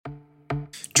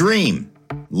Dream,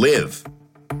 live,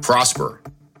 prosper.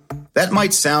 That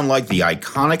might sound like the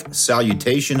iconic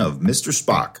salutation of Mr.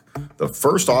 Spock, the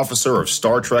first officer of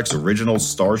Star Trek's original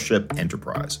Starship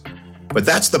Enterprise. But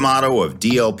that's the motto of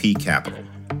DLP Capital,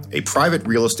 a private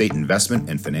real estate investment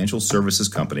and financial services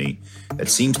company that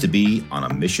seems to be on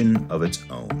a mission of its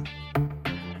own.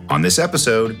 On this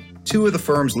episode, two of the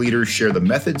firm's leaders share the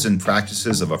methods and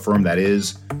practices of a firm that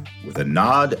is, with a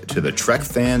nod to the Trek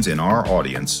fans in our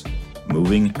audience,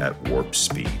 moving at warp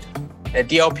speed. At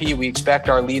DLP, we expect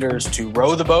our leaders to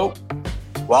row the boat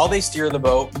while they steer the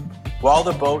boat, while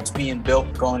the boat's being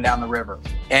built going down the river.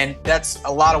 And that's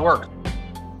a lot of work.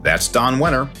 That's Don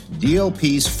Wenner,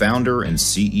 DLP's founder and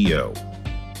CEO.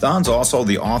 Don's also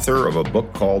the author of a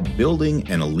book called Building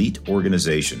an Elite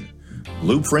Organization,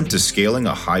 Blueprint to Scaling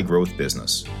a High-Growth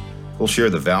Business. He'll share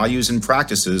the values and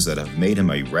practices that have made him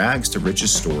a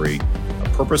rags-to-riches story, a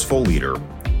purposeful leader,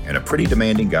 and a pretty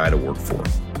demanding guy to work for.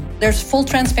 There's full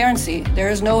transparency. There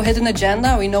is no hidden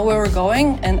agenda. We know where we're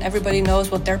going, and everybody knows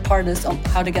what their part is on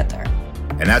how to get there.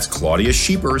 And that's Claudia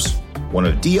Schiepers, one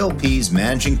of DLP's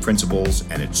managing principals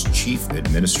and its chief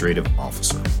administrative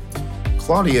officer.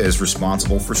 Claudia is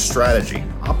responsible for strategy,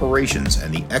 operations,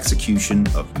 and the execution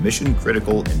of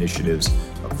mission-critical initiatives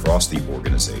across the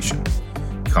organization.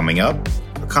 Coming up,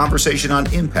 a conversation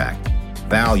on impact,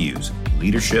 values,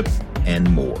 leadership, and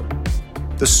more.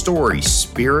 The story,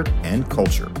 spirit, and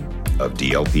culture of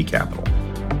DLP Capital.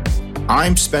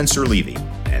 I'm Spencer Levy,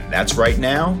 and that's right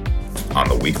now on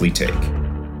The Weekly Take.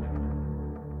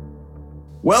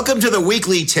 Welcome to The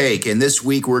Weekly Take, and this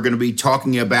week we're going to be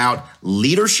talking about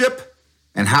leadership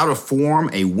and how to form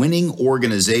a winning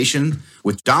organization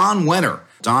with Don Wenner.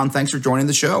 Don, thanks for joining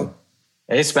the show.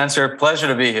 Hey, Spencer. Pleasure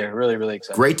to be here. Really, really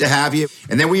excited. Great to have you.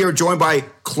 And then we are joined by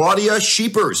Claudia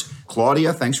Schiepers.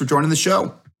 Claudia, thanks for joining the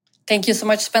show. Thank you so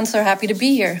much, Spencer. Happy to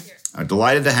be here. I'm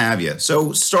delighted to have you.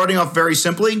 So starting off very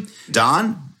simply,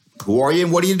 Don, who are you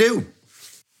and what do you do?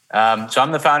 So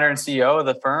I'm the founder and CEO of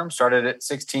the firm. Started it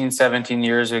 16, 17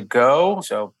 years ago.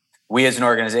 So we as an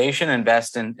organization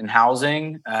invest in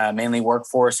housing, mainly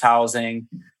workforce housing.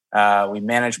 We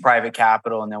manage private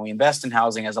capital, and then we invest in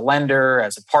housing as a lender,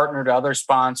 as a partner to other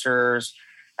sponsors,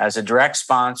 as a direct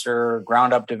sponsor,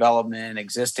 ground up development,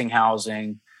 existing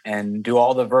housing, and do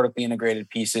all the vertically integrated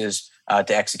pieces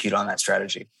to execute on that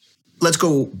strategy. Let's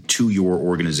go to your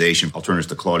organization. I'll turn this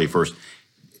to Claudia first.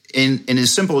 In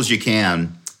as simple as you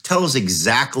can, tell us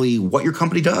exactly what your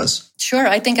company does. Sure.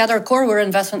 I think at our core, we're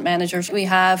investment managers. We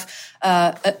have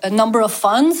a number of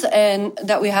funds, and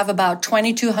that we have about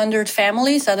 2,200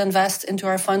 families that invest into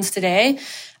our funds today.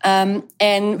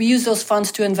 And we use those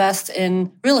funds to invest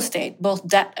in real estate, both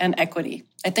debt and equity.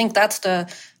 I think that's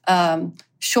the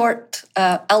short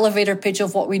elevator pitch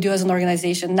of what we do as an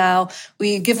organization. Now,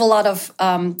 we give a lot of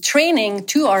training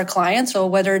to our clients. So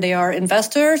whether they are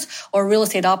investors or real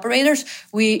estate operators,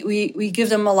 we give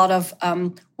them a lot of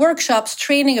workshops,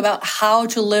 training about how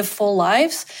to live full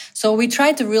lives. So we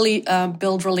try to really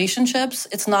build relationships.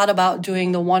 It's not about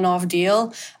doing the one-off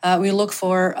deal. We look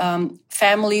for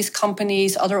families,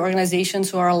 companies, other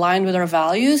organizations who are aligned with our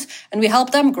values, and we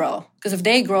help them grow. Because if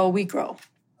they grow, we grow.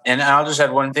 And I'll just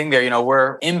add one thing there.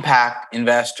 We're impact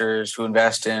investors who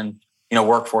invest in,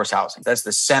 workforce housing. That's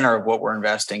the center of what we're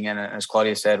investing in. And as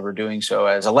Claudia said, we're doing so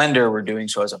as a lender. We're doing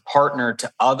so as a partner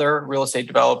to other real estate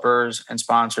developers and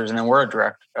sponsors. And then we're a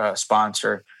direct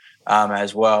sponsor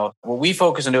as well. What we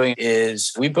focus on doing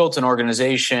is we built an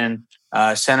organization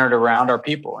centered around our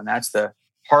people. And that's the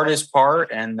hardest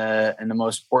part and the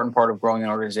most important part of growing an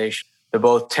organization. The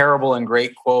both terrible and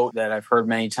great quote that I've heard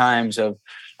many times of,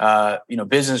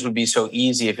 business would be so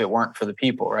easy if it weren't for the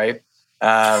people, right?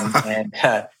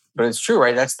 But it's true,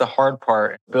 right? That's the hard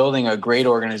part. Building a great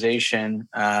organization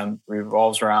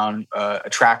revolves around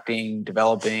attracting,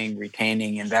 developing,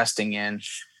 retaining, investing in,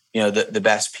 the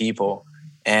best people.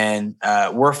 And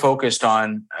we're focused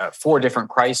on 4 different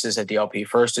crises at DLP.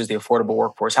 First is the affordable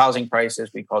workforce housing crisis.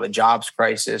 We call the jobs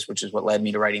crisis, which is what led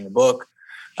me to writing the book.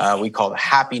 We call the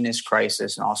happiness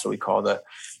crisis, and also we call the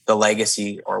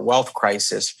legacy or wealth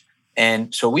crisis.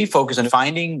 And so we focus on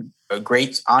finding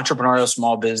great entrepreneurial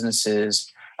small businesses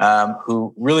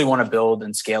who really want to build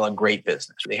and scale a great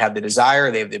business. They have the desire,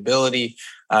 they have the ability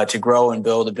to grow and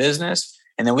build a business.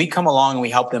 And then we come along and we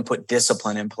help them put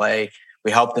discipline in play.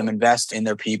 We help them invest in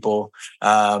their people.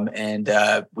 And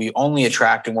we only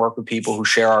attract and work with people who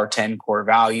share our 10 core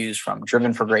values, from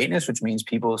driven for greatness, which means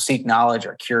people who seek knowledge,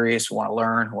 are curious, who want to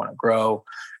learn, who want to grow,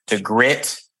 to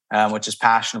grit, which is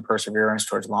passion and perseverance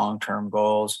towards long-term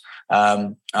goals,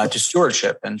 to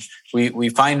stewardship. And we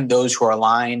find those who are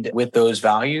aligned with those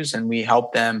values, and we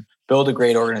help them build a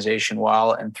great organization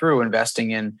while and through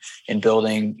investing in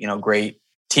building, great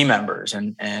team members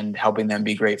and helping them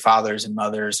be great fathers and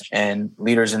mothers and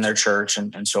leaders in their church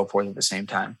and so forth at the same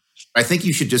time. I think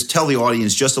you should just tell the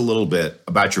audience just a little bit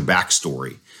about your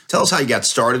backstory. Tell us how you got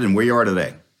started and where you are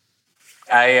today.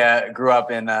 I grew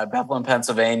up in Bethlehem,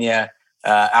 Pennsylvania,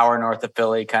 hour north of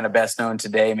Philly, kind of best known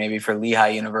today maybe for Lehigh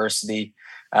University,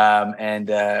 and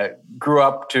grew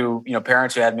up to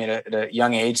parents who had me at a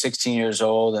young age, 16 years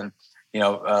old, and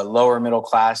lower middle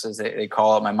class as they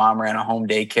call it. My mom ran a home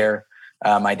daycare.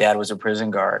 My dad was a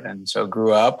prison guard, and so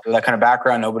grew up with that kind of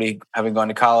background. Nobody having gone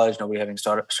to college, nobody having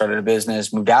started a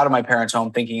business. Moved out of my parents'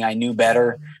 home thinking I knew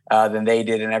better than they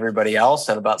did and everybody else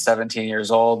at about 17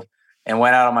 years old. And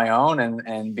went out on my own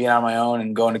and being on my own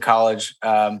and going to college,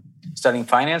 studying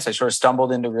finance. I sort of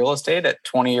stumbled into real estate at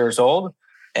 20 years old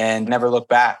and never looked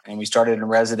back. And we started in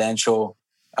residential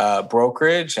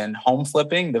brokerage and home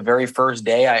flipping. The very first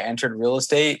day I entered real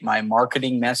estate, my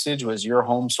marketing message was your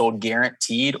home sold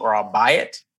guaranteed or I'll buy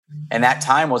it. And that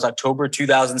time was October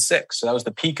 2006. So that was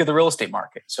the peak of the real estate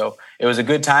market. So it was a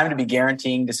good time to be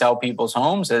guaranteeing to sell people's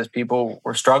homes as people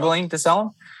were struggling to sell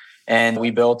them. And we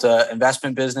built an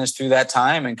investment business through that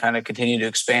time and kind of continued to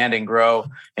expand and grow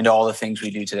into all the things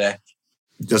we do today.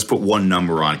 Just put one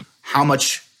number on it. How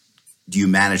much do you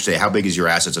manage today? How big is your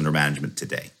assets under management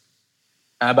today?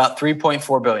 About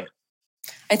 $3.4 billion.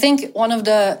 I think one of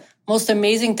the most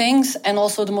amazing things and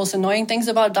also the most annoying things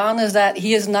about Don is that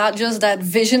he is not just that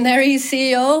visionary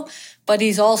CEO, but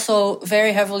he's also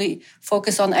very heavily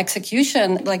focused on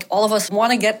execution. Like all of us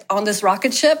want to get on this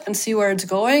rocket ship and see where it's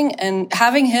going. And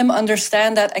having him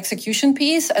understand that execution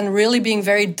piece and really being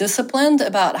very disciplined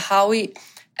about how we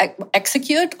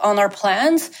execute on our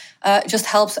plans just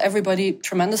helps everybody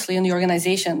tremendously in the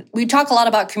organization. We talk a lot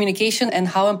about communication and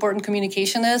how important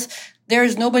communication is. There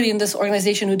is nobody in this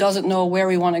organization who doesn't know where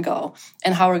we want to go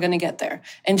and how we're going to get there.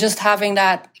 And just having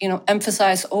that,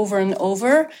 emphasized over and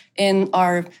over in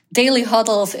our daily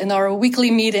huddles, in our weekly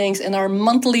meetings, in our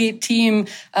monthly team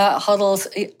huddles,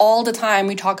 all the time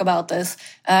we talk about this.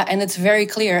 And it's very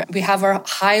clear. We have our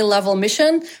high level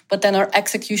mission, but then our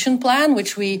execution plan,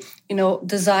 which we,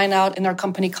 design out in our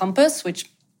company compass, which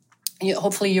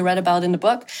hopefully you read about in the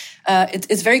book.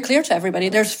 It's very clear to everybody.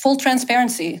 There's full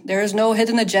transparency. There is no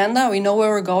hidden agenda. We know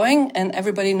where we're going, and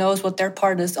everybody knows what their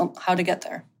part is on how to get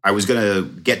there. I was going to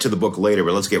get to the book later,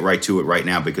 but let's get right to it right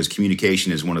now because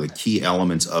communication is one of the key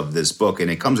elements of this book,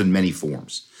 and it comes in many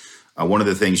forms. One of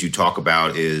the things you talk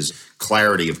about is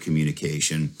clarity of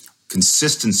communication,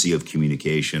 consistency of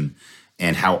communication,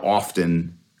 and how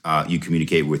often you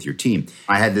communicate with your team.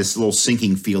 I had this little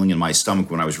sinking feeling in my stomach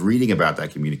when I was reading about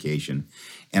that communication.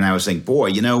 And I was thinking,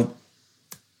 boy,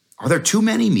 are there too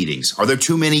many meetings? Are there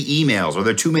too many emails? Are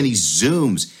there too many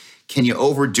Zooms? Can you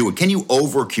overdo it? Can you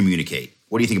over-communicate?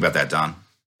 What do you think about that, Don?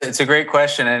 It's a great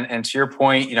question. And to your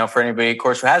point, for anybody, of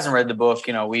course, who hasn't read the book,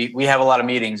 we have a lot of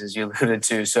meetings, as you alluded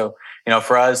to. So,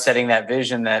 for us, setting that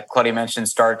vision that Claudia mentioned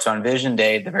starts on Vision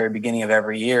Day at the very beginning of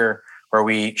every year, where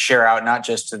we share out not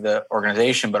just to the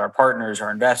organization, but our partners,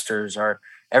 our investors,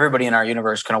 everybody in our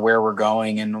universe, kind of where we're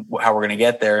going and how we're going to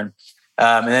get there.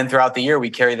 And then throughout the year, we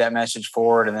carry that message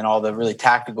forward. And then all the really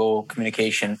tactical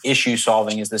communication issue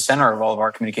solving is the center of all of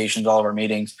our communications, all of our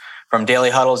meetings, from daily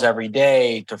huddles every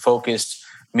day to focused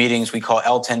meetings we call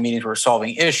L10 meetings where we're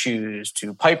solving issues,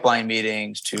 to pipeline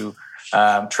meetings, to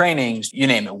trainings, you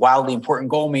name it, wildly important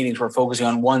goal meetings. We're focusing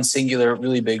on one singular,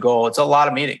 really big goal. It's a lot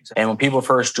of meetings. And when people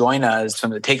first join us,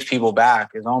 something that takes people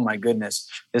back is, oh my goodness,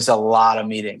 this is a lot of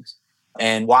meetings.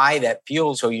 And why that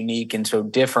feels so unique and so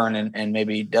different and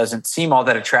maybe doesn't seem all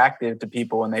that attractive to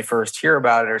people when they first hear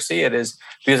about it or see it is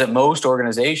because at most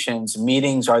organizations,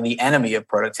 meetings are the enemy of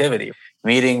productivity.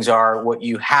 Meetings are what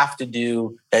you have to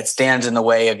do that stands in the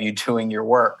way of you doing your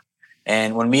work.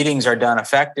 And when meetings are done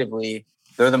effectively,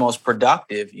 they're the most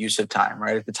productive use of time,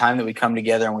 right? At the time that we come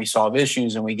together and we solve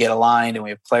issues and we get aligned and we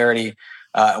have clarity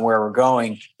and where we're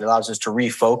going, it allows us to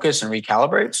refocus and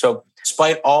recalibrate. So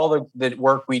despite all the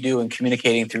work we do in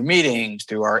communicating through meetings,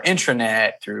 through our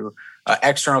intranet, through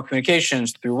external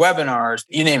communications, through webinars,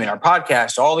 you name it, our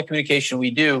podcast, all the communication we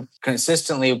do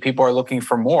consistently, people are looking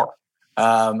for more.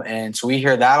 And so we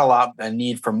hear that a lot, a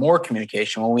need for more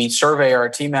communication. When we survey our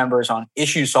team members on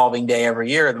issue solving day every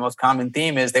year, the most common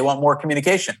theme is they want more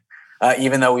communication,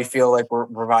 even though we feel like we're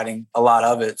providing a lot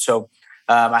of it. So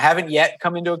I haven't yet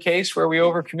come into a case where we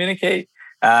over communicate.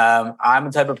 I'm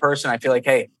the type of person, I feel like,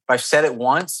 hey, if I've said it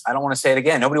once, I don't want to say it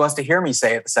again. Nobody wants to hear me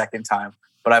say it the second time.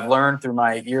 But I've learned through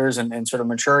my years and sort of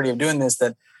maturity of doing this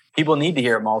that people need to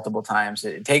hear it multiple times.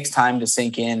 It takes time to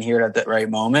sink in, hear it at the right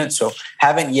moment. So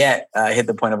haven't yet hit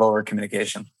the point of over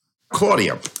communication.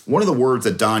 Claudia, one of the words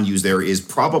that Don used there is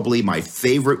probably my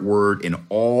favorite word in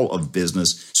all of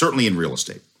business, certainly in real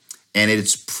estate, and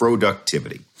it's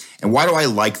productivity. And why do I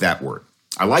like that word?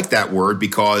 I like that word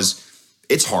because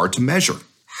it's hard to measure.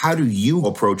 How do you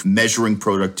approach measuring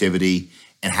productivity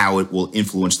and how it will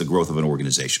influence the growth of an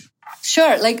organization?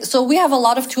 Sure. So we have a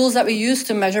lot of tools that we use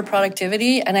to measure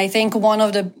productivity. And I think one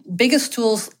of the biggest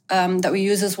tools that we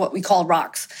use is what we call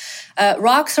rocks.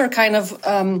 Rocks are kind of,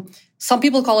 some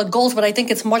people call it goals, but I think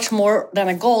it's much more than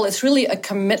a goal. It's really a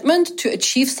commitment to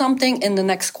achieve something in the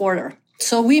next quarter.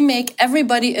 So we make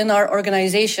everybody in our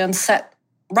organization set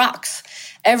rocks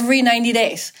every 90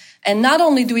 days. And not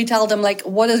only do we tell them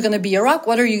what is going to be a rock,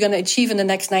 what are you going to achieve in the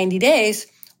next 90 days?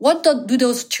 What do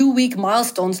those 2-week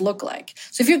milestones look like?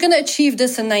 So if you're going to achieve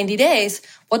this in 90 days,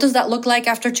 what does that look like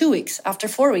after 2 weeks, after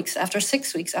 4 weeks, after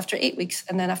 6 weeks, after 8 weeks,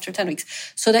 and then after 10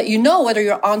 weeks? So that you know whether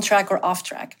you're on track or off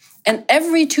track. And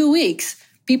every 2 weeks,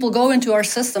 people go into our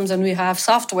systems and we have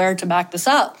software to back this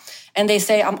up. And they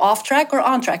say, I'm off track or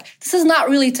on track. This is not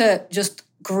really to just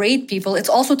grade people. It's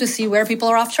also to see where people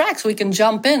are off track so we can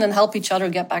jump in and help each other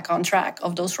get back on track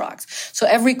of those rocks. So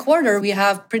every quarter, we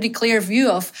have pretty clear view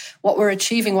of what we're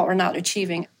achieving, what we're not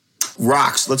achieving.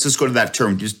 Rocks. Let's just go to that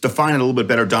term. Just define it a little bit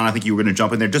better. Don, I think you were going to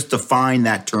jump in there. Just define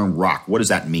that term rock. What does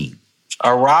that mean?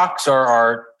 Our rocks are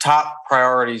our top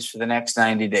priorities for the next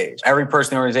 90 days. Every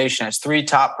person in the organization has 3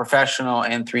 top professional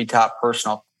and 3 top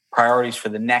personal priorities for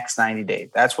the next 90 days.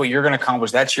 That's what you're going to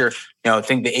accomplish. That's your,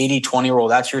 think the 80-20 rule,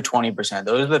 that's your 20%.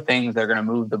 Those are the things that are going to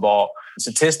move the ball.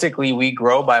 Statistically, we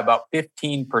grow by about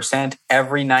 15%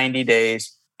 every 90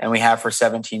 days, and we have for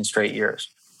 17 straight years.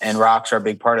 And rocks are a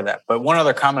big part of that. But one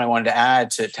other comment I wanted to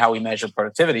add to how we measure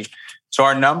productivity. So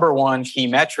our number one key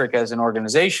metric as an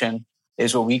organization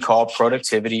is what we call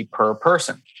productivity per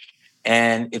person.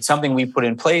 And it's something we put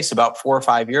in place about 4 or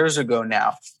 5 years ago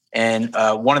now. And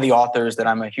one of the authors that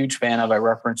I'm a huge fan of, I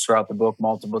referenced throughout the book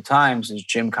multiple times, is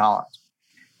Jim Collins.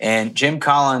 And Jim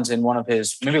Collins, in one of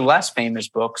his maybe less famous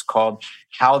books called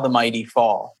How the Mighty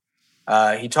Fall,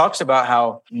 he talks about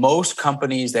how most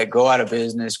companies that go out of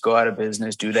business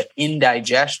due to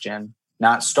indigestion,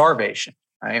 not starvation,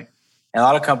 right? And a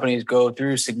lot of companies go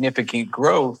through significant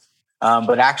growth,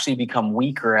 but actually become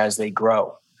weaker as they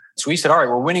grow. So we said, all right,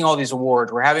 we're winning all these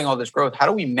awards. We're having all this growth. How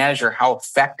do we measure how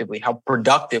effectively, how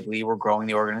productively we're growing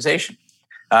the organization?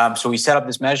 So we set up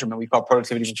this measurement we call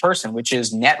productivity per person, which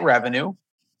is net revenue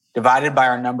divided by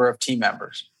our number of team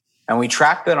members. And we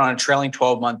track that on a trailing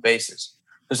 12-month basis.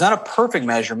 It's not a perfect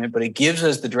measurement, but it gives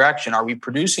us the direction. Are we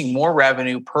producing more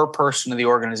revenue per person of the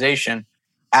organization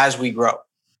as we grow?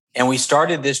 And we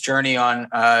started this journey on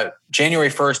January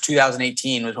 1st,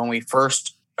 2018 was when we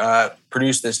first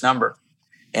produced this number.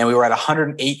 And we were at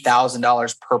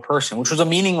 $108,000 per person, which was a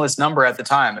meaningless number at the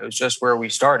time. It was just where we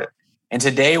started. And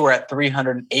today we're at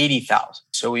 $380,000.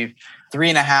 So we've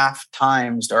 3.5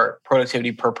 times our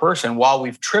productivity per person while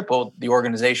we've tripled the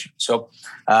organization. So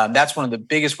that's one of the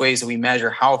biggest ways that we measure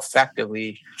how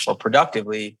effectively or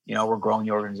productively, we're growing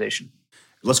the organization.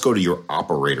 Let's go to your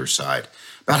operator side.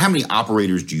 About how many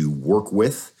operators do you work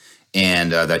with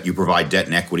and that you provide debt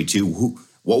and equity to?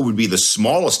 What would be the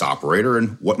smallest operator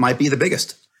and what might be the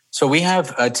biggest? So we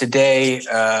have today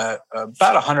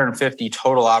about 150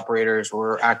 total operators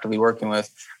we're actively working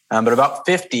with, but about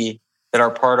 50 that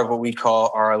are part of what we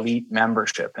call our elite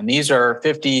membership. And these are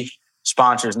 50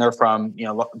 sponsors, and they're from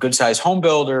good-sized home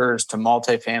builders to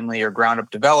multifamily or ground-up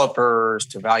developers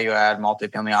to value-add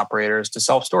multifamily operators to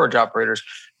self-storage operators.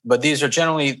 But these are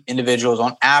generally individuals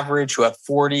on average who have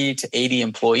 40 to 80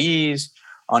 employees,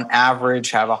 on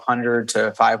average have $100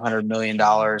 to $500 million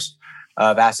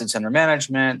of assets under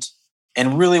management,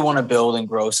 and really want to build and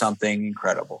grow something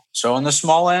incredible. So on the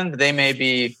small end, they may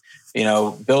be,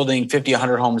 building 50,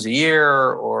 100 homes a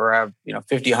year or have, $50,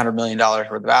 $100 million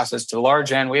worth of assets. To the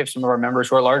large end, we have some of our members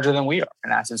who are larger than we are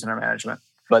in assets under management,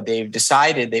 but they've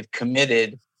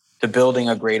committed to building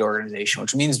a great organization,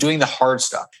 which means doing the hard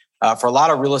stuff. For a lot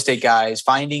of real estate guys,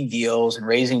 finding deals and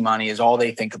raising money is all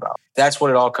they think about. That's what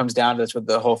it all comes down to. That's what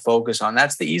the whole focus on.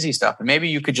 That's the easy stuff. And maybe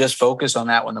you could just focus on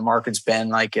that when the market's been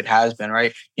like it has been,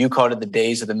 right? You called it the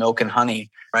days of the milk and honey,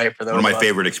 right? For those one of my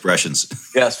favorite expressions.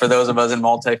 Yes, for those of us in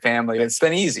multifamily, it's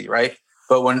been easy, right?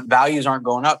 But when values aren't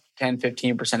going up 10,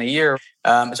 15% a year,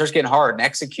 it starts getting hard. And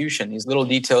execution, these little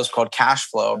details called cash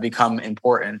flow become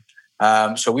important.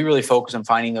 So we really focus on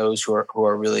finding those who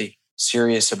are really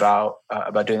serious about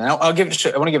doing that. I want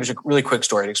to give you a really quick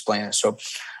story to explain this.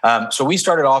 So we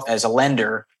started off as a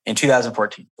lender in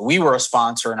 2014. We were a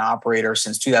sponsor and operator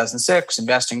since 2006,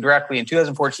 investing directly. In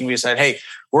 2014, we decided, hey,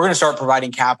 we're going to start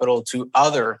providing capital to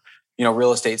other,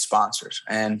 real estate sponsors.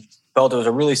 And felt it was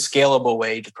a really scalable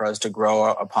way for us to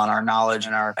grow upon our knowledge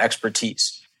and our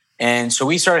expertise. And so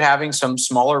we started having some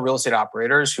smaller real estate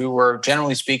operators who were,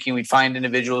 generally speaking, we'd find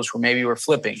individuals who maybe were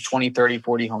flipping 20, 30,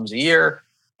 40 homes a year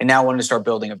and now wanted to start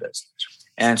building a business.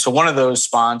 And so one of those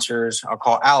sponsors, I'll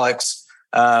call Alex,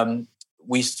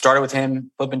 we started with him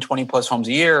flipping 20 plus homes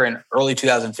a year in early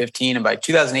 2015. And by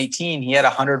 2018, he had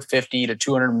 $150 to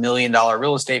 $200 million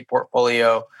real estate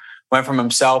portfolio, went from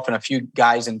himself and a few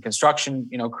guys in construction,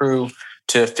 crew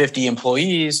to 50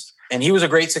 employees. And he was a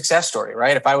great success story,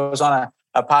 right? If I was on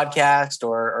a podcast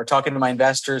or talking to my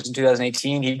investors in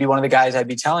 2018, he'd be one of the guys I'd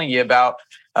be telling you about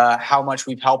how much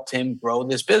we've helped him grow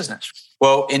this business.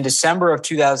 Well, in December of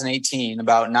 2018,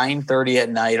 about 9:30 at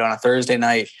night on a Thursday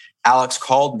night, Alex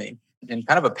called me in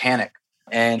kind of a panic.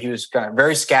 And he was kind of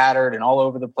very scattered and all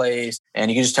over the place. And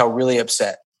you could just tell really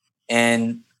upset.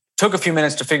 And took a few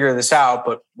minutes to figure this out.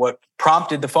 But what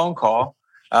prompted the phone call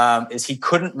is he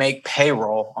couldn't make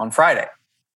payroll on Friday.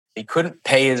 He couldn't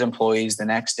pay his employees the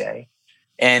next day.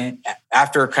 And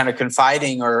after kind of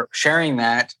confiding or sharing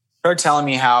that, started telling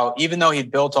me how even though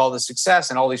he'd built all the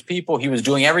success and all these people, he was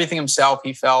doing everything himself.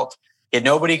 He felt he had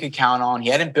nobody he could count on. He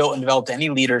hadn't built and developed any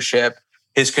leadership.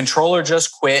 His controller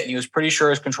just quit. And he was pretty sure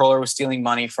his controller was stealing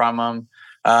money from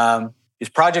him. His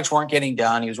projects weren't getting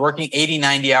done. He was working 80,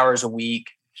 90 hours a week.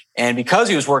 And because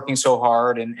he was working so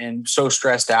hard and so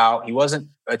stressed out, he wasn't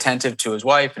attentive to his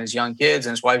wife and his young kids.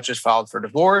 And his wife just filed for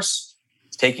divorce.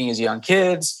 He's taking his young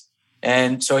kids.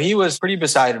 And so he was pretty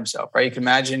beside himself, right? You can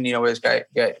imagine, what this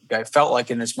guy felt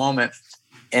like in this moment.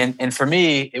 And for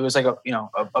me, it was like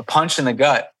a punch in the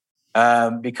gut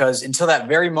because until that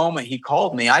very moment he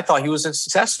called me, I thought he was a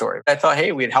success story. I thought,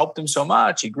 hey, we had helped him so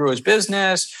much. He grew his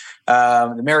business,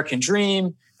 the American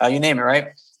dream, you name it, right?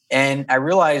 And I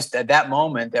realized at that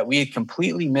moment that we had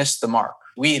completely missed the mark.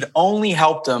 We had only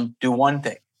helped him do one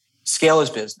thing: scale his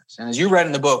business. And as you read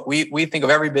in the book, we think of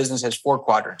every business as 4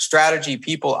 quadrants: strategy,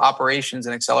 people, operations,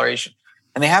 and acceleration.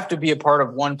 And they have to be a part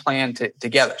of one plan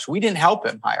together. So we didn't help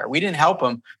him hire. We didn't help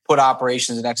him put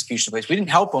operations and execution in place. We didn't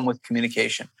help him with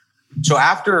communication. So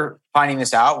after finding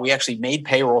this out, we actually made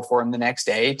payroll for him the next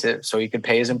day so he could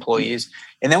pay his employees.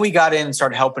 And then we got in and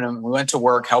started helping him. We went to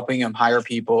work, helping him hire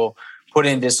people, put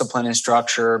in discipline and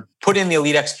structure, put in the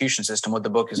elite execution system, what the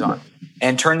book is on,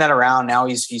 and turn that around. Now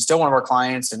he's still one of our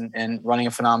clients and running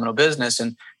a phenomenal business.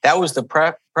 And that was the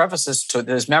prefaces to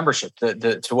this membership,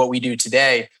 to what we do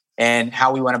today and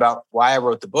how we went about, why I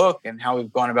wrote the book and how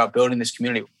we've gone about building this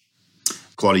community.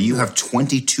 Claudia, you have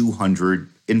 2,200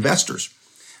 investors.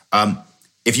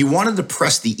 If you wanted to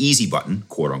press the easy button,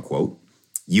 quote unquote,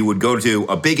 you would go to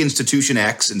a big institution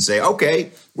X and say,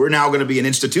 okay, we're now going to be an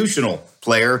institutional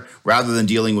player rather than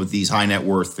dealing with these high net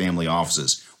worth family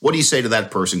offices. What do you say to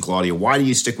that person, Claudia? Why do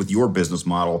you stick with your business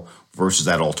model versus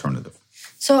that alternative?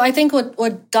 So I think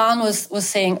what Don was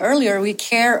saying earlier, we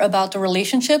care about the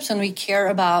relationships and we care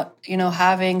about,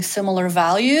 having similar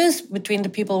values between the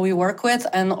people we work with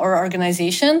and our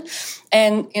organization.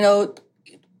 And,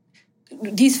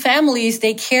 these families,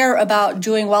 they care about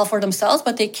doing well for themselves,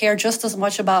 but they care just as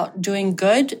much about doing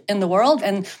good in the world.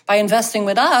 And by investing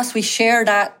with us, we share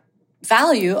that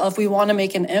value of we want to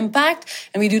make an impact.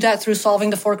 And we do that through solving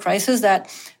the 4 crises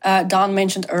that Don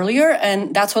mentioned earlier.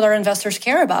 And that's what our investors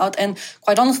care about. And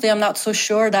quite honestly, I'm not so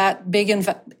sure that big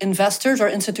investors or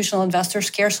institutional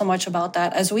investors care so much about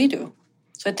that as we do.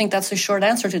 So I think that's the short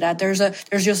answer to that. There's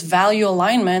just value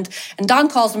alignment. And Don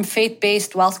calls them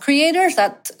faith-based wealth creators.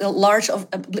 That's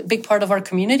a big part of our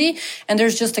community. And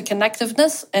there's just a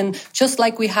connectiveness. And just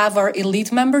like we have our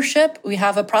elite membership, we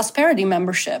have a prosperity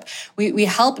membership. We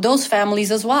help those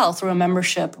families as well through a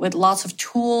membership with lots of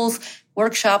tools,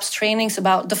 workshops, trainings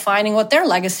about defining what their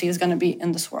legacy is going to be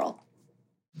in this world.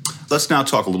 Let's now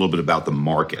talk a little bit about the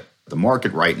market. The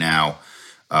market right now,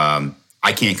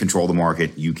 I can't control the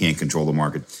market. You can't control the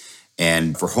market.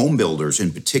 And for home builders in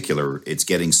particular, it's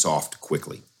getting soft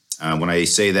quickly. When I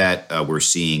say that, we're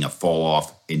seeing a fall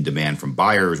off in demand from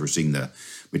buyers. We're seeing the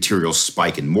material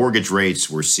spike in mortgage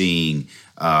rates. We're seeing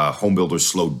home builders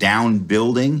slow down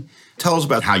building. Tell us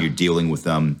about how you're dealing with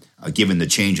them, given the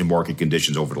change in market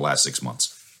conditions over the last 6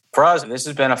 months. For us, this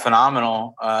has been a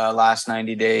phenomenal last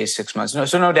 90 days, 6 months.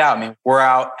 So no doubt, we're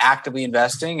out actively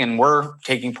investing and we're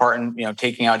taking part in,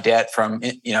 taking out debt from,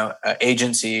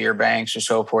 agency or banks or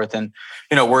so forth. And,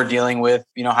 we're dealing with,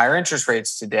 higher interest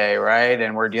rates today, right?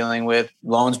 And we're dealing with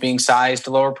loans being sized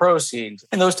to lower proceeds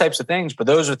and those types of things. But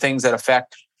those are things that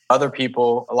affect other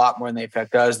people a lot more than they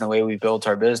affect us and the way we built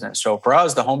our business. So for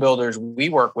us, the home builders we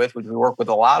work with, which we work with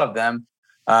a lot of them,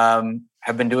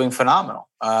 have been doing phenomenal.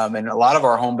 And a lot of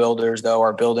our home builders, though,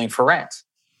 are building for rent.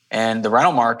 And the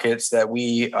rental markets that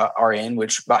we are in,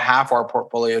 which about half our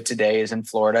portfolio today is in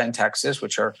Florida and Texas,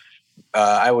 which are,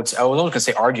 I was only going to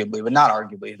say arguably, but not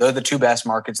arguably, they're the two best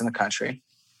markets in the country.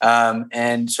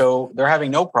 And so they're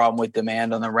having no problem with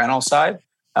demand on the rental side,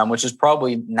 which is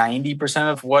probably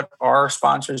 90% of what our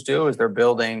sponsors do is they're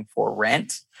building for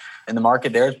rent. And the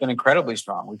market there has been incredibly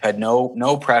strong. We've had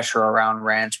no pressure around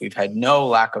rents. We've had no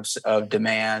lack of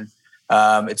demand.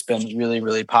 It's been really,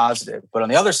 really positive. But on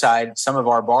the other side, some of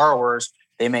our borrowers,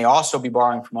 they may also be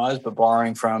borrowing from us, but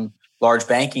borrowing from large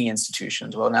banking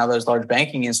institutions. Well, now those large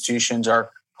banking institutions are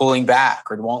pulling back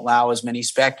or won't allow as many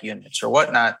spec units or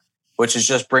whatnot, which is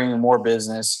just bringing more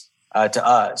business to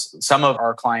us. Some of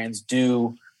our clients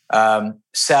do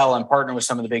sell and partner with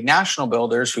some of the big national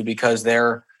builders who, because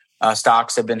their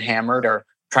stocks have been hammered, are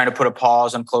trying to put a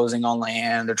pause on closing on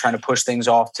land. They're trying to push things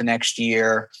off to next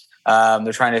year.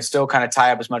 They're trying to still kind of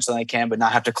tie up as much as they can, but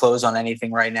not have to close on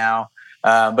anything right now.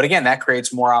 But again, that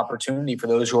creates more opportunity for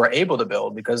those who are able to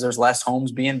build because there's less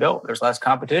homes being built. There's less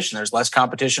competition. There's less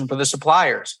competition for the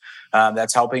suppliers.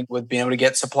 That's helping with being able to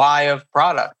get supply of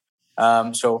product.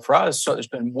 So for us, there's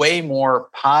been way more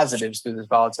positives through this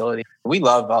volatility. We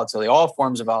love volatility, all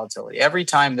forms of volatility. Every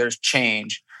time there's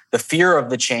change, the fear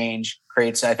of the change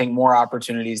creates, I think, more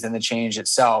opportunities than the change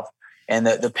itself. And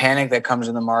the panic that comes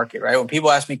in the market, right? When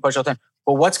people ask me questions all the time,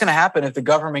 well, what's going to happen if the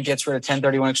government gets rid of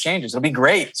 1031 exchanges? It'll be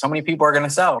great. So many people are going to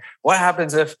sell. What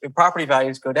happens if property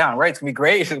values go down? Right? It's going to be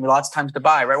great. There's going to be lots of times to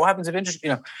buy, right? What happens if interest,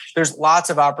 there's lots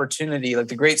of opportunity. Like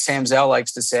the great Sam Zell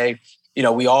likes to say,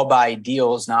 we all buy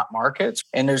deals, not markets.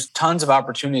 And there's tons of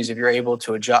opportunities if you're able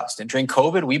to adjust. And during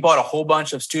COVID, we bought a whole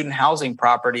bunch of student housing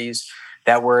properties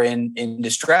that were in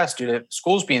distress due to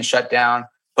schools being shut down.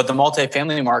 But the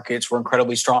multifamily markets were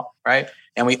incredibly strong, right?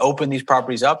 And we opened these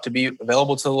properties up to be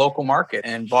available to the local market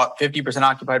and bought 50%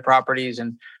 occupied properties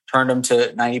and turned them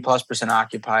to 90+%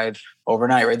 occupied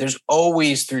overnight, right? There's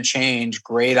always, through change,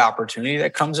 great opportunity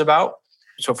that comes about.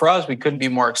 So for us, we couldn't be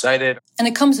more excited. And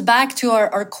it comes back to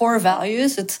our core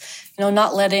values. It's,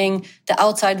 not letting the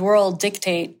outside world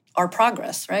dictate our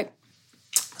progress, right?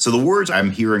 So the words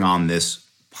I'm hearing on this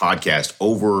podcast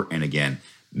over and again,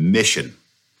 mission,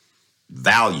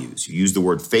 values. You used the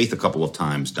word faith a couple of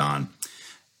times, Don.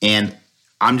 And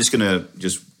I'm just going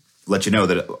to let you know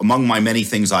that among my many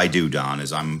things I do, Don,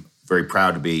 is I'm very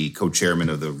proud to be co-chairman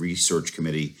of the research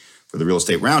committee for the Real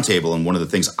Estate Roundtable. And one of the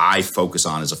things I focus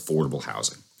on is affordable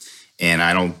housing. And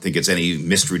I don't think it's any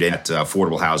mystery that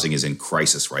affordable housing is in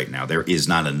crisis right now. There is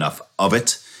not enough of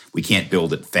it. We can't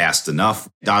build it fast enough.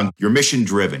 Don, you're mission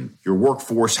driven, you're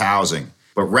workforce housing,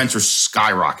 but rents are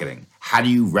skyrocketing. How do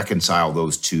you reconcile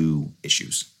those two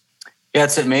issues? Yeah,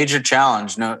 it's a major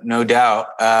challenge, no doubt.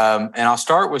 And I'll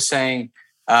start with saying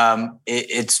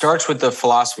it starts with the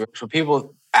philosophy. So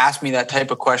people ask me that type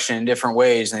of question in different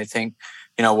ways, and they think,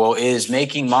 well, is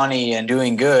making money and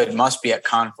doing good must be at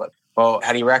conflict? Well,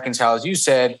 how do you reconcile, as you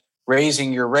said,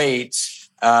 raising your rates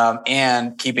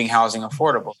and keeping housing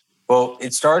affordable? Well,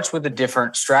 it starts with a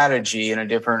different strategy and a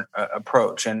different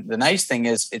approach. And the nice thing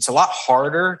is it's a lot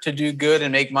harder to do good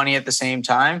and make money at the same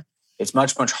time. It's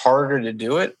much, much harder to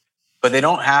do it, but they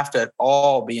don't have to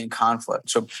all be in conflict.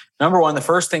 So number one, the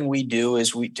first thing we do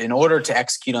is in order to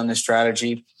execute on this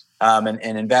strategy and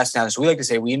invest in housing, so we like to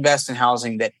say we invest in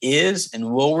housing that is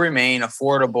and will remain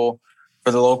affordable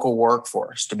for the local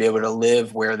workforce to be able to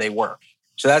live where they work.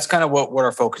 So that's kind of what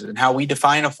our focus is. And how we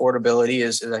define affordability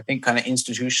is I think, kind of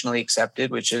institutionally accepted,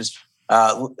 which is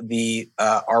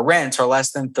our rents are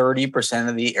less than 30%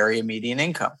 of the area median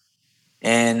income.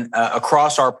 And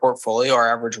across our portfolio,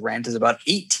 our average rent is about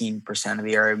 18% of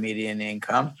the area median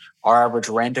income. Our average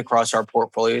rent across our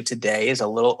portfolio today is a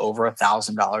little over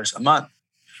 $1,000 a month.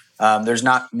 There's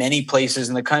not many places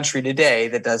in the country today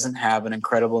that doesn't have an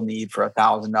incredible need for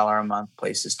 $1,000 a month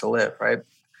places to live, right?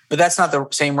 But that's not the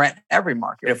same rent in every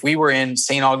market. If we were in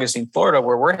St. Augustine, Florida,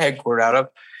 where we're headquartered out of,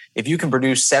 if you can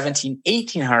produce $1,700,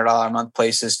 $1,800 a month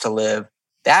places to live,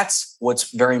 that's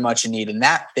what's very much in need. And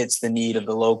that fits the need of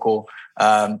the local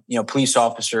police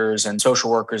officers and social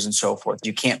workers and so forth.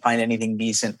 You can't find anything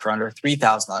decent for under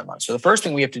 $3,000 a month. So the first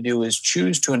thing we have to do is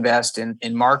choose to invest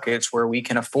in markets where we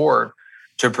can afford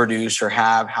to produce or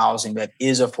have housing that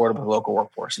is affordable to the local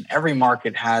workforce. And every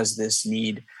market has this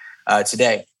need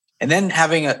today. And then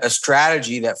having a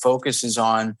strategy that focuses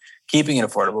on keeping it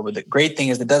affordable. But the great thing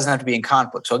is it doesn't have to be in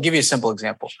conflict. So I'll give you a simple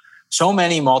example. So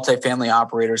many multifamily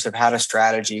operators have had a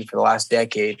strategy for the last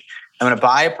decade. I'm going to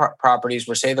buy properties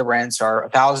where, say, the rents are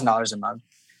 $1,000 a month.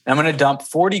 And I'm going to dump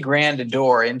 $40,000 a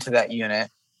door into that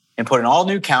unit and put in all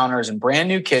new counters and brand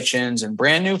new kitchens and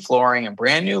brand new flooring and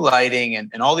brand new lighting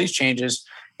and all these changes.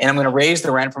 And I'm going to raise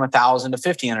the rent from $1,000 to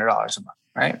 $1,500 a month.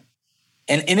 right?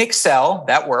 And in Excel,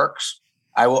 that works.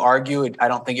 I will argue I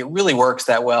don't think it really works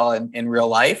that well in real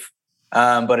life.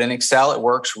 But in Excel, it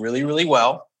works really, really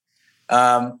well.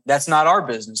 That's not our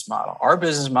business model. Our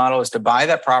business model is to buy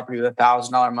that property with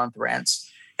 $1,000 a month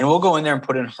rents. And we'll go in there and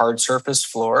put in hard surface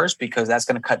floors because that's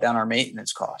going to cut down our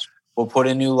maintenance costs. We'll put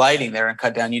in new lighting there and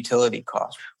cut down utility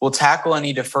costs. We'll tackle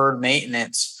any deferred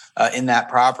maintenance in that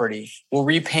property. We'll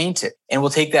repaint it, and we'll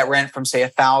take that rent from, say,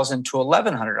 $1,000 to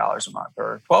 $1,100 a month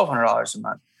or $1,200 a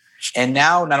month. And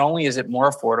now not only is it more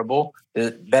affordable,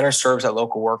 it better serves that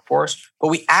local workforce, but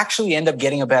we actually end up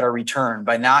getting a better return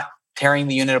by not tearing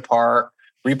the unit apart,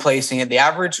 replacing it. The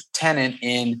average tenant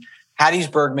in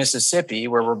Hattiesburg, Mississippi,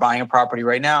 where we're buying a property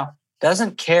right now,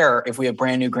 doesn't care if we have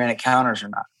brand new granite counters or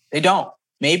not. They don't.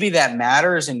 Maybe that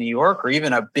matters in New York or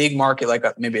even a big market like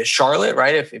maybe a Charlotte,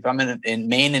 right? If I'm in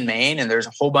Maine and there's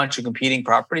a whole bunch of competing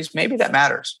properties, maybe that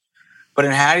matters. But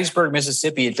in Hattiesburg,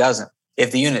 Mississippi, it doesn't.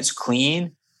 If the unit's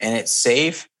clean and it's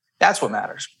safe, that's what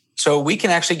matters. So we can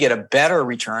actually get a better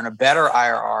return, a better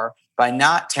IRR by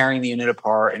not tearing the unit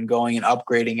apart and going and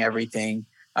upgrading everything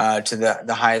to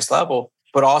the highest level,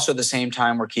 but also at the same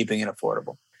time, we're keeping it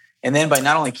affordable. And then by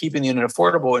not only keeping the unit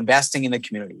affordable, investing in the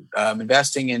community,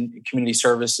 investing in community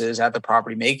services at the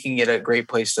property, making it a great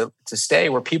place to stay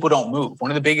where people don't move. One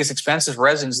of the biggest expenses for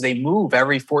residents, they move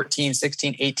every 14,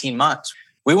 16, 18 months.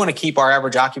 We want to keep our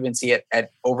average occupancy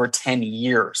at over 10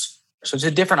 years. So it's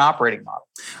a different operating model.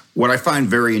 What I find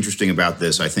very interesting about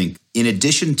this, I think, in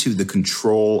addition to the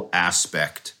control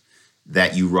aspect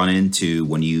that you run into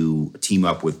when you team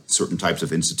up with certain types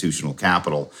of institutional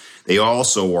capital, they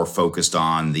also are focused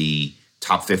on the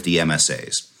top 50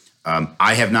 MSAs.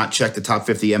 I have not checked the top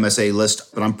 50 MSA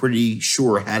list, but I'm pretty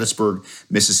sure Hattiesburg,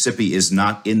 Mississippi is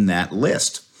not in that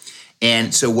list.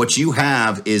 And so what you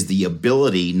have is the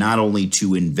ability not only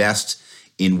to invest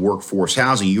in workforce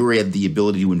housing, you have the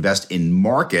ability to invest in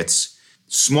markets.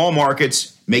 Small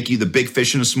markets make you the big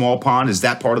fish in a small pond. Is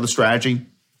that part of the strategy?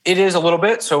 It is a little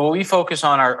bit. So we focus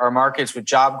on our markets with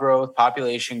job growth,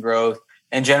 population growth,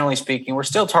 and generally speaking, we're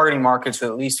still targeting markets with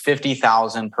at least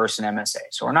 50,000 person MSA.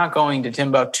 So we're not going to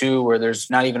Timbuktu where there's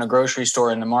not even a grocery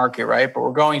store in the market, right? But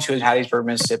we're going to Hattiesburg,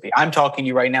 Mississippi. I'm talking to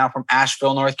you right now from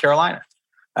Asheville, North Carolina,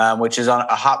 which is on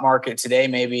a hot market today,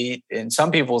 maybe in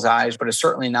some people's eyes, but it's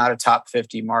certainly not a top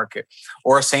 50 market.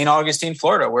 Or St. Augustine,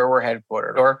 Florida, where we're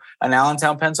headquartered, or an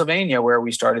Allentown, Pennsylvania, where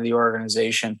we started the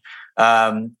organization,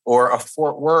 or a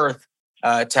Fort Worth,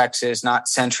 Texas, not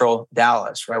Central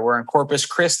Dallas, right? We're in Corpus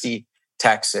Christi,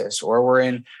 Texas, or we're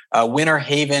in Winter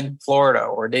Haven, Florida,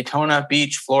 or Daytona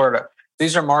Beach, Florida.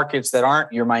 These are markets that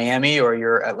aren't your Miami or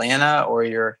your Atlanta or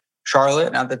your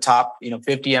Charlotte, not the top 50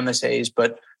 MSAs,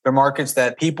 but they're markets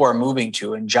that people are moving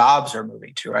to and jobs are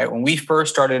moving to, right? When we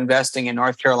first started investing in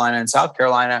North Carolina and South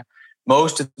Carolina,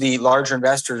 most of the larger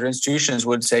investors or institutions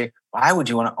would say, why would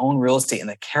you want to own real estate in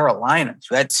the Carolinas?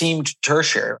 That seemed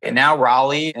tertiary. And now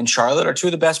Raleigh and Charlotte are two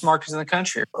of the best markets in the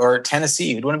country. Or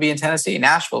Tennessee, who'd want to be in Tennessee?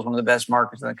 Nashville is one of the best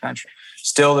markets in the country.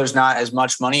 Still, there's not as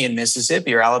much money in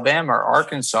Mississippi or Alabama or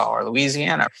Arkansas or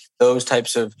Louisiana, those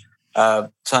types of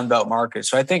Sunbelt markets.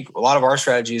 So I think a lot of our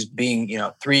strategy is being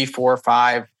 3, 4,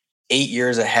 5, 8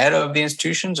 years ahead of the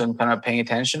institutions and kind of paying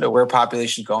attention to where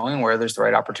population is going, where there's the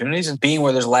right opportunities, and being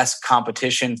where there's less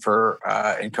competition for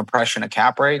and compression of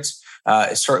cap rates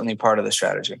is certainly part of the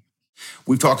strategy.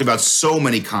 We've talked about so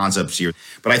many concepts here,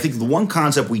 but I think the one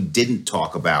concept we didn't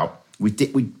talk about, we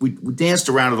danced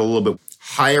around it a little bit,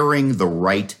 hiring the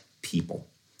right people,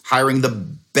 hiring the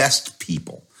best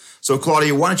people. So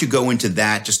Claudia, why don't you go into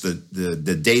that, just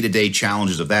the day-to-day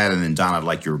challenges of that, and then Don, I'd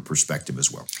like your perspective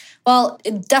as well. Well,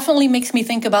 it definitely makes me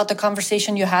think about the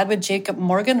conversation you had with Jacob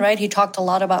Morgan, right? He talked a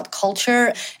lot about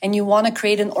culture, and you want to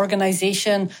create an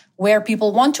organization where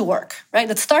people want to work, right?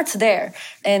 It starts there.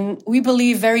 And we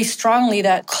believe very strongly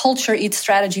that culture eats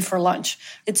strategy for lunch.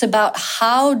 It's about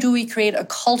how do we create a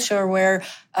culture where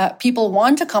people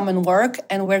want to come and work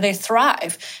and where they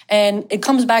thrive. And it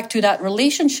comes back to that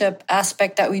relationship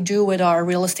aspect that we do with our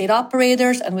real estate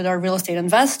operators and with our real estate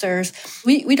investors.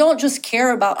 We don't just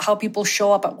care about how people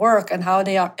show up at work and how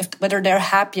they are, whether they're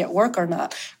happy at work or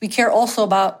not. We care also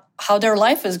about how their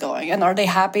life is going and are they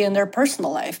happy in their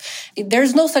personal life.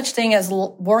 There's no such thing as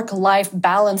work-life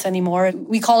balance anymore.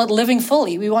 We call it living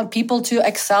fully. We want people to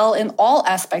excel in all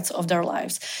aspects of their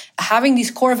lives. Having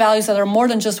these core values that are more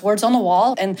than just words on the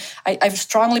wall. And I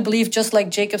strongly believe, just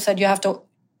like Jacob said, you have to,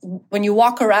 when you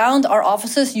walk around our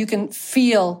offices, you can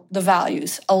feel the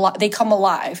values. They come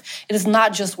alive. It is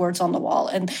not just words on the wall.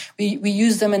 And we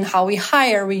use them in how we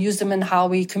hire. We use them in how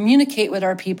we communicate with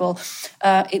our people.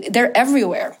 They're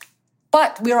everywhere.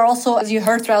 But we are also, as you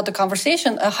heard throughout the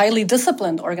conversation, a highly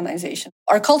disciplined organization.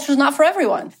 Our culture is not for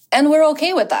everyone, and we're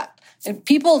okay with that. And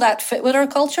people that fit with our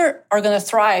culture are going to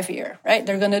thrive here, right?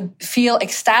 They're going to feel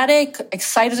ecstatic,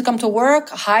 excited to come to work,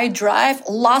 high drive.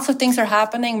 Lots of things are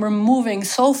happening. We're moving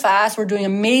so fast. We're doing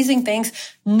amazing things.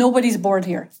 Nobody's bored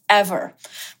here, ever.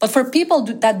 But for people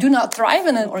that do not thrive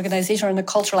in an organization or in a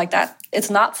culture like that, it's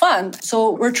not fun.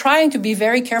 So we're trying to be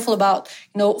very careful about,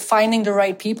 finding the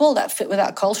right people that fit with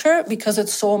that culture, because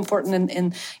it's so important.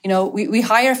 We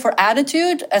hire for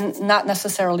attitude and not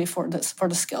necessarily for the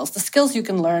skills. The skills you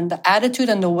can learn. The attitude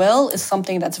and the will is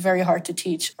something that's very hard to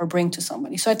teach or bring to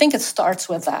somebody. So I think it starts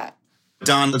with that.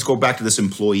 Don, let's go back to this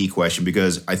employee question,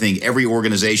 because I think every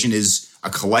organization is a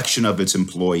collection of its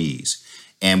employees.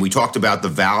 And we talked about the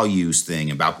values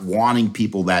thing, about wanting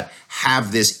people that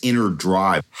have this inner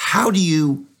drive. How do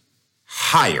you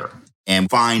hire and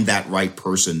find that right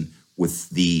person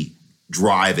with the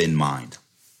drive in mind?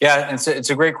 Yeah, it's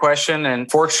a great question.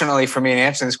 And fortunately for me in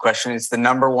answering this question, it's the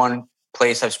number one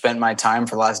place I've spent my time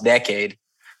for the last decade.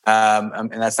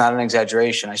 And that's not an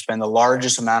exaggeration. I spend the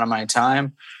largest amount of my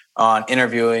time on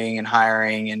interviewing and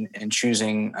hiring and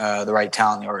choosing the right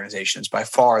talent in the organization. It's by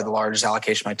far the largest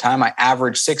allocation of my time. I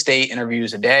average 6 to 8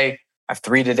 interviews a day. I have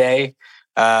 3 today.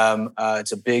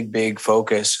 It's a big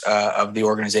focus of the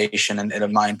organization and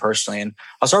of mine personally. And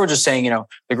I'll start with just saying,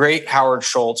 the great Howard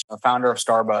Schultz, a founder of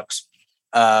Starbucks,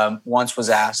 once was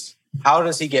asked, how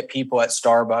does he get people at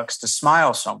Starbucks to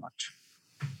smile so much?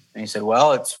 And he said,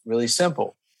 well, it's really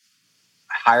simple.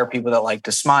 I hire people that like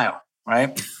to smile,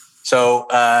 right? So,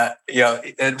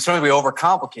 sometimes we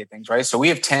overcomplicate things, right? So we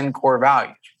have 10 core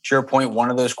values. To your point, one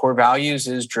of those core values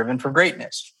is driven for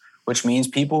greatness, which means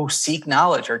people who seek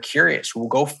knowledge are curious, who will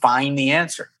go find the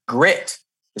answer. Grit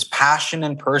is passion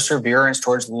and perseverance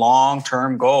towards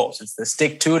long-term goals. It's the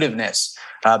stick-to-itiveness,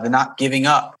 the not giving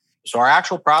up. So our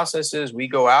actual process is we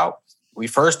go out, we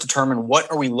first determine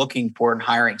what are we looking for in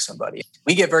hiring somebody.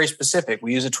 We get very specific.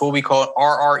 We use a tool we call it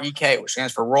RREK, which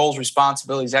stands for roles,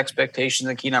 responsibilities, expectations,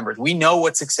 and key numbers. We know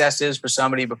what success is for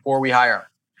somebody before we hire them.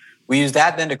 We use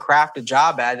that then to craft a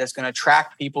job ad that's going to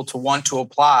attract people to want to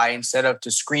apply instead of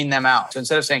to screen them out. So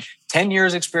instead of saying 10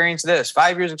 years experience this,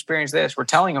 5 years experience this, we're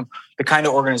telling them the kind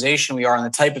of organization we are and the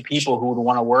type of people who would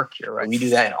want to work here. Right? We do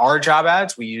that in our job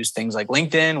ads. We use things like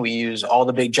LinkedIn. We use all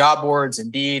the big job boards,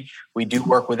 Indeed. We do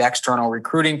work with external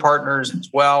recruiting partners as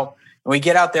well. And we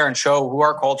get out there and show who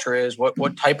our culture is,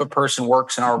 what type of person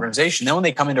works in our organization. Then when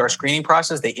they come into our screening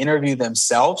process, they interview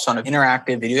themselves on an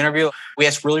interactive video interview. We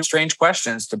ask really strange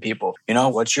questions to people.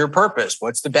 What's your purpose?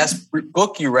 What's the best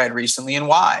book you read recently and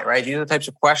why, right? These are the types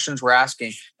of questions we're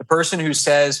asking. The person who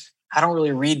says, I don't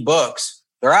really read books,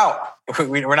 they're out.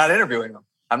 We're not interviewing them.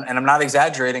 And I'm not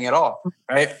exaggerating at all,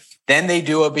 right? Then they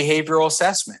do a behavioral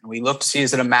assessment. We look to see,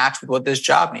 is it a match with what this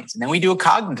job needs? And then we do a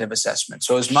cognitive assessment.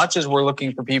 So as much as we're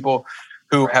looking for people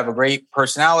who have a great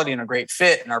personality and a great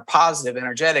fit and are positive,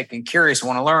 energetic, and curious and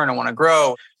want to learn and want to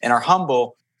grow and are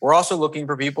humble, we're also looking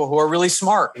for people who are really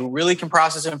smart, who really can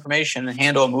process information and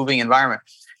handle a moving environment.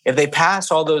 If they pass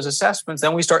all those assessments,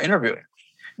 then we start interviewing.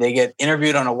 They get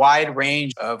interviewed on a wide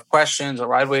range of questions, a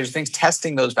wide range of things,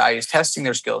 testing those values, testing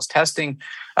their skills, testing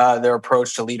their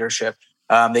approach to leadership.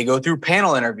 They go through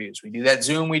panel interviews. We do that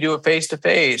Zoom. We do it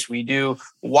face-to-face. We do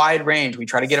wide range. We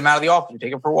try to get them out of the office. We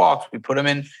take them for walks. We put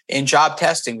them in job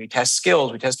testing. We test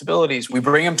skills. We test abilities. We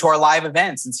bring them to our live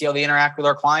events and see how they interact with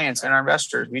our clients and our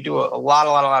investors. We do a lot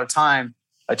of time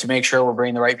to make sure we're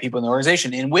bringing the right people in the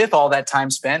organization. And with all that time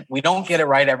spent, we don't get it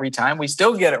right every time. We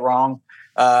still get it wrong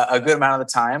a good amount of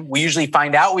the time. We usually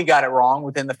find out we got it wrong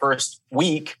within the first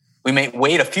week. We may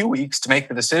wait a few weeks to make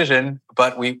the decision,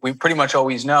 but we pretty much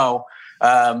always know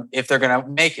if they're going to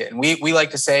make it. And we like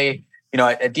to say,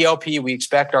 at DLP, we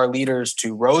expect our leaders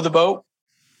to row the boat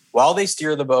while they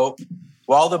steer the boat,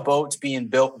 while the boat's being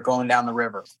built going down the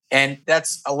river. And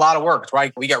that's a lot of work. It's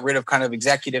why we got rid of kind of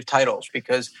executive titles,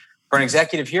 because for an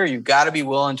executive here, you've got to be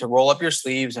willing to roll up your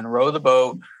sleeves and row the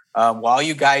boat while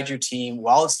you guide your team,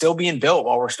 while it's still being built,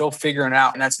 while we're still figuring it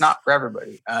out. And that's not for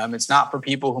everybody. It's not for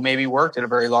people who maybe worked at a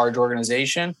very large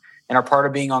organization and are part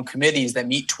of being on committees that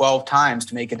meet 12 times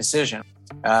to make a decision.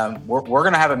 We're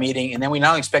going to have a meeting, and then we not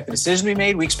only expect the decision to be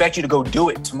made, we expect you to go do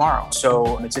it tomorrow.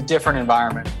 So it's a different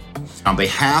environment. On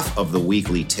behalf of the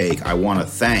Weekly Take, I want to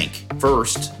thank,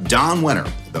 first, Don Wenner,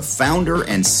 the founder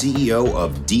and CEO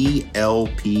of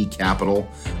DLP Capital,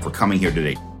 for coming here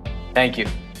today. Thank you.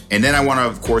 And then I want to,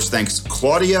 of course, thank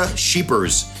Claudia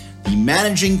Schiepers, the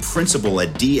managing principal at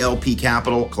DLP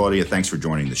Capital. Claudia, thanks for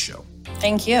joining the show.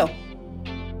 Thank you.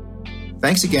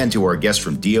 Thanks again to our guests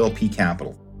from DLP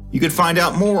Capital. You can find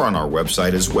out more on our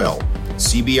website as well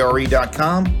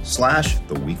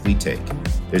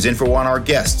cbre.com/theweeklytake. There's info on our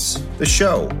guests, the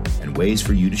show, and ways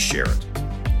for you to share it.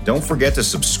 Don't forget to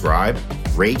subscribe,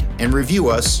 rate, and review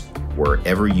us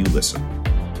wherever you listen.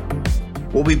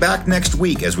 We'll be back next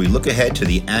week as we look ahead to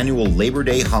the annual Labor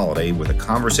Day holiday with a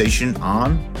conversation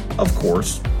on, of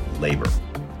course, labor,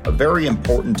 a very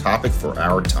important topic for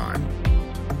our time.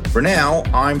 For now,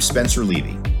 I'm Spencer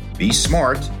Levy. Be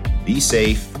smart, be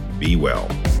safe, be well.